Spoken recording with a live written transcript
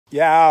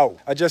Yeah,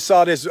 I just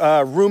saw this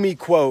Rumi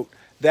quote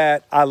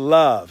that I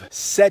love.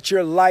 Set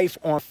your life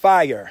on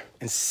fire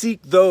and seek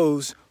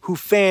those who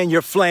fan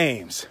your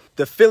flames.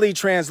 The Philly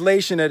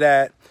translation of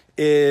that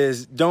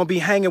is don't be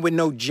hanging with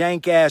no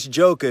jank-ass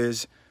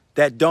jokers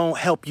that don't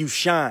help you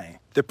shine.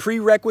 The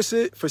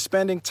prerequisite for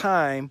spending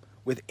time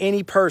with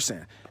any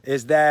person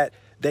is that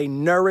they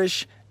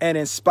nourish and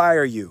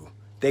inspire you.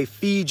 They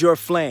feed your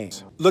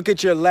flames. Look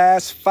at your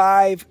last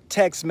 5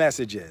 text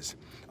messages.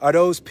 Are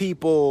those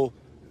people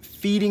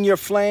feeding your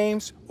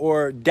flames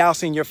or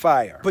dousing your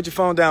fire? Put your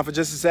phone down for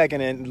just a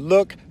second and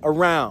look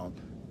around.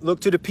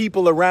 Look to the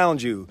people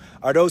around you.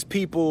 Are those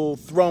people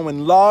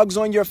throwing logs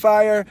on your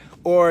fire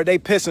or are they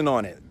pissing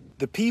on it?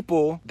 The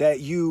people that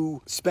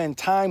you spend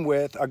time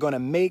with are gonna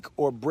make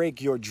or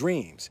break your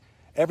dreams.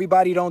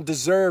 Everybody don't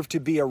deserve to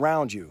be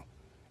around you.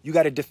 You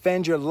gotta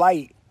defend your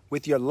light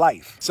with your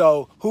life.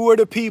 So who are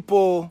the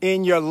people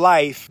in your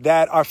life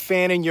that are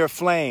fanning your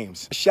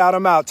flames? Shout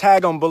them out,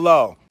 tag them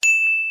below.